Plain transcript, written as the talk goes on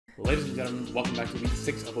Ladies and gentlemen, welcome back to week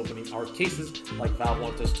 6 of opening our cases like Valve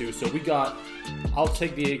wants us to. So we got, I'll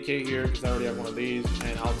take the AK here because I already have one of these,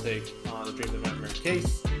 and I'll take the Dreams and Nightmare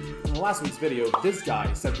case. In the last week's video, this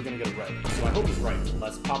guy said we're going to get a red, so I hope he's right.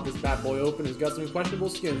 Let's pop this bad boy open. It's got some questionable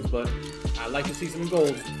skins, but I'd like to see some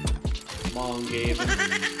golds. Come on, Gabe.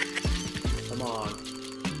 Come on.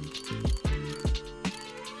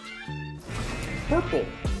 Purple.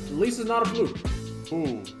 At least it's not a blue.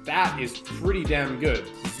 Ooh, that is pretty damn good.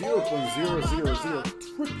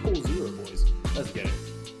 0.000 triple zero, boys. Let's get it.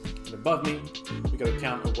 And above me, we got a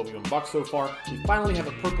count of what we've unboxed so far. We finally have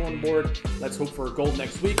a purple on board. Let's hope for a gold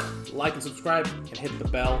next week. Like and subscribe, and hit the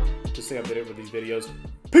bell to stay updated with these videos.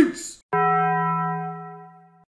 Peace!